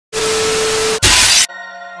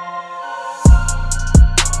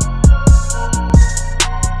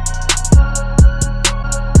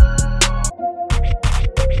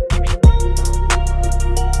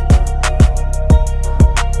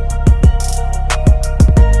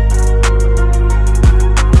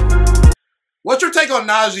on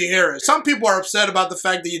Najee Harris. Some people are upset about the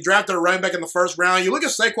fact that you drafted a running back in the first round. You look at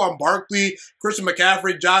Saquon Barkley, Christian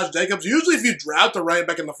McCaffrey, Josh Jacobs. Usually if you draft a running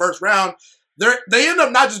back in the first round, they end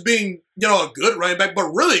up not just being, a good running back,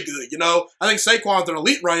 but really good, I think Saquon's an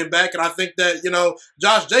elite running back, and I think that,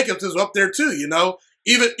 Josh Jacobs is up there too,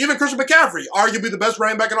 Even Christian McCaffrey, arguably the best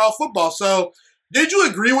running back in all football. So, did you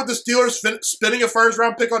agree with the Steelers spending a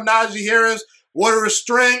first-round pick on Najee Harris? What are his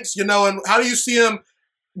strengths, and how do you see him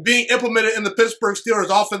being implemented in the Pittsburgh Steelers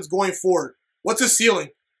offense going forward? What's his ceiling?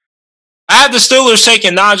 I had the Steelers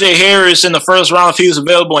taking Najee Harris in the first round if he was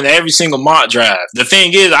available in every single mock draft. The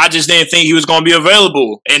thing is, I just didn't think he was going to be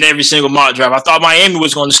available in every single mock draft. I thought Miami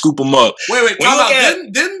was going to scoop him up. Wait, time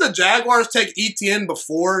out. Didn't the Jaguars take ETN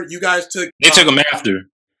before you guys took? They took him after.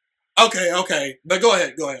 Okay. But go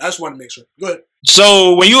ahead. I just wanted to make sure. Go ahead.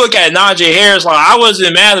 So when you look at Najee Harris, I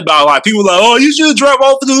wasn't mad about people oh, you should drop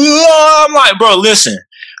off the. I'm like, bro, listen.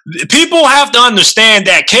 People have to understand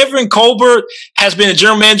that Kevin Colbert has been a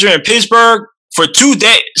general manager in Pittsburgh for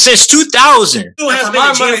since 2000.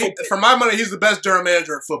 For my money, he's the best general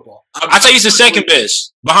manager in football. I tell you, he's the second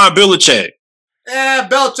best behind Belichick.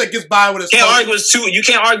 Belichick gets by with his coaching. You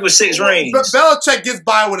can't argue with 6 rings. But Belichick gets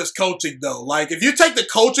by with his coaching, though. If you take the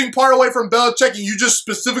coaching part away from Belichick and you just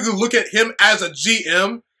specifically look at him as a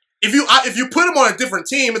GM, if you put him on a different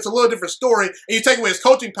team, it's a little different story, and you take away his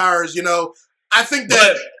coaching powers, I think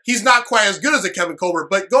that he's not quite as good as a Kevin Colbert,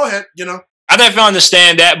 but go ahead, I definitely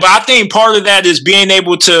understand that, but I think part of that is being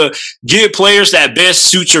able to give players that best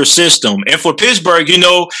suit your system. And for Pittsburgh,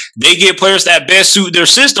 they get players that best suit their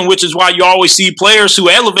system, which is why you always see players who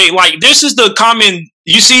elevate. This is the common,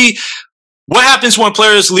 you see, what happens when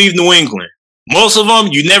players leave New England? Most of them,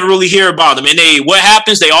 you never really hear about them. And what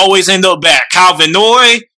happens? They always end up back. Calvin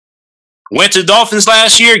Noy went to the Dolphins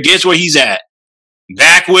last year. Guess where he's at?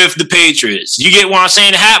 Back with the Patriots. You get what I'm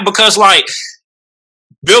saying? Because,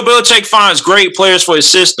 Bill Belichick finds great players for his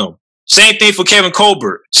system. Same thing for Kevin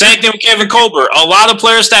Colbert. A lot of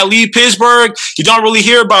players that leave Pittsburgh, you don't really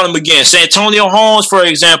hear about them again. Santonio Holmes, for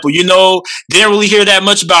example, didn't really hear that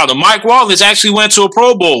much about him. Mike Wallace actually went to a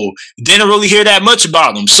Pro Bowl. Didn't really hear that much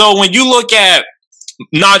about him. So when you look at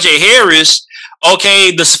Najee Harris,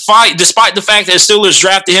 okay, despite the fact that Steelers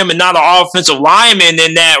drafted him and not an offensive lineman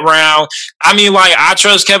in that round, I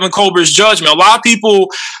trust Kevin Colbert's judgment. A lot of people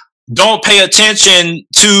don't pay attention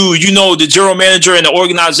to, the general manager and the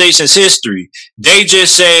organization's history. They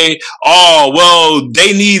just say, oh, well,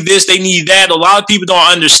 they need this, they need that. A lot of people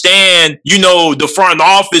don't understand, the front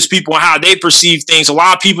office people and how they perceive things. A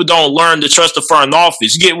lot of people don't learn to trust the front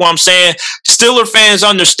office. You get what I'm saying? Steeler fans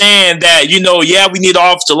understand that, we need an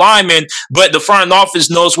offensive lineman, but the front office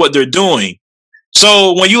knows what they're doing.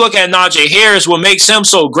 So when you look at Najee Harris, what makes him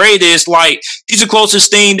so great is he's the closest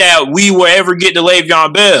thing that we will ever get to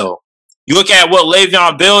Le'Veon Bell. You look at what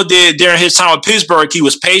Le'Veon Bell did during his time with Pittsburgh. He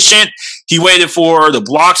was patient. He waited for the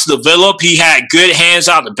blocks to develop. He had good hands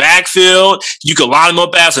out the backfield. You could line him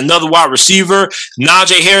up as another wide receiver.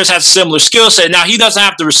 Najee Harris has a similar skill set. Now, he doesn't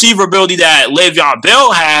have the receiver ability that Le'Veon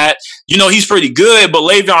Bell had. He's pretty good, but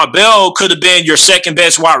Le'Veon Bell could have been your second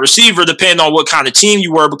best wide receiver depending on what kind of team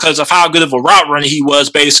you were because of how good of a route runner he was,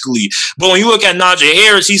 basically. But when you look at Najee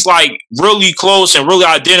Harris, he's really close and really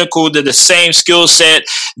identical to the same skill set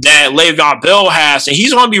that Le'Veon Bell has, and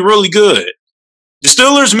he's going to be really good. The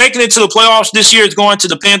Steelers making it to the playoffs this year is going to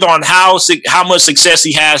depend on how much success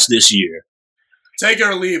he has this year. Take it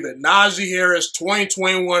or leave it. Najee Harris,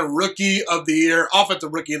 2021 Rookie of the Year,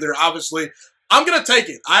 Offensive Rookie of the Year, obviously. I'm going to take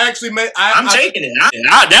it. I'm taking it.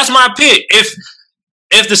 That's my pick.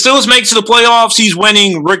 If the Steelers make it to the playoffs, he's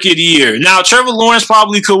winning Rookie of the Year. Now, Trevor Lawrence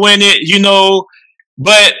probably could win it,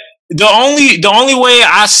 but the only way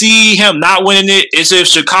I see him not winning it is if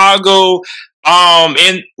Chicago,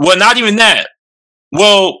 not even that.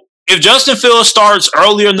 Well, if Justin Fields starts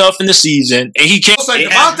early enough in the season and he can't,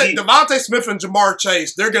 Devontae Smith and Jamar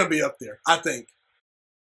Chase, they're going to be up there, I think.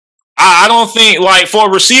 I don't think for a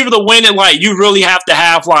receiver to win it, you really have to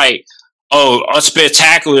have a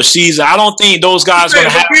spectacular season. I don't think those guys going to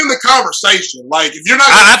have be in the conversation. If you're not,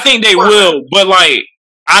 I think they will, but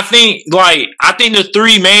I think the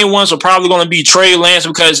 3 main ones are probably going to be Trey Lance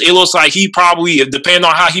because it looks like he probably, depending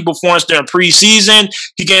on how he performs during preseason,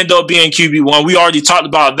 he can end up being QB1. We already talked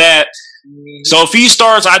about that. So if he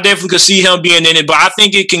starts, I definitely could see him being in it. But I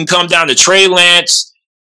think it can come down to Trey Lance,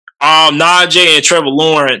 Najee, and Trevor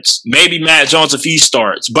Lawrence. Maybe Matt Jones if he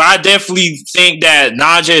starts. But I definitely think that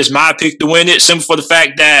Najee is my pick to win it, simply for the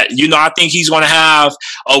fact that, I think he's going to have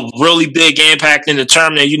a really big impact in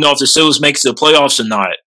determining, if the Steelers make it to the playoffs or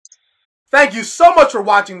not. Thank you so much for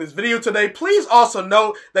watching this video today. Please also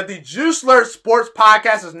note that the Juice Alert Sports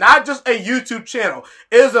Podcast is not just a YouTube channel.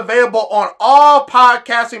 It is available on all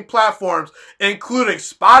podcasting platforms, including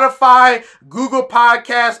Spotify, Google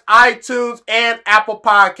Podcasts, iTunes, and Apple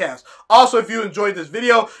Podcasts. Also, if you enjoyed this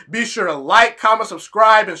video, be sure to like, comment,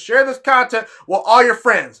 subscribe, and share this content with all your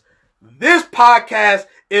friends. This podcast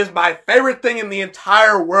is my favorite thing in the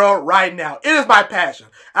entire world right now. It is my passion.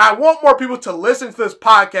 And I want more people to listen to this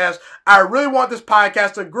podcast. I really want this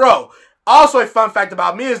podcast to grow. Also, a fun fact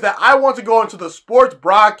about me is that I want to go into the sports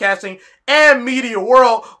broadcasting and media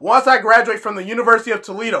world once I graduate from the University of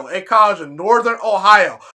Toledo, a college in Northern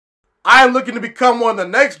Ohio. I am looking to become one of the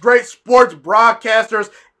next great sports broadcasters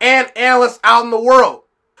and analysts out in the world.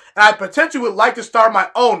 And I potentially would like to start my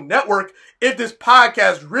own network if this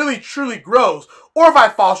podcast really truly grows. Or if I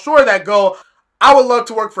fall short of that goal, I would love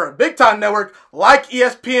to work for a big-time network like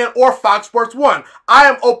ESPN or Fox Sports 1. I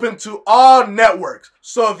am open to all networks.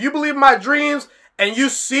 So if you believe in my dreams and you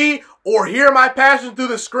see or hear my passion through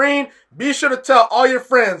the screen, be sure to tell all your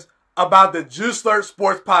friends about the Juice Alert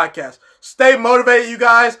Sports Podcast. Stay motivated, you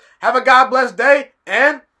guys. Have a God-blessed day,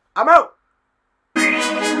 and I'm out.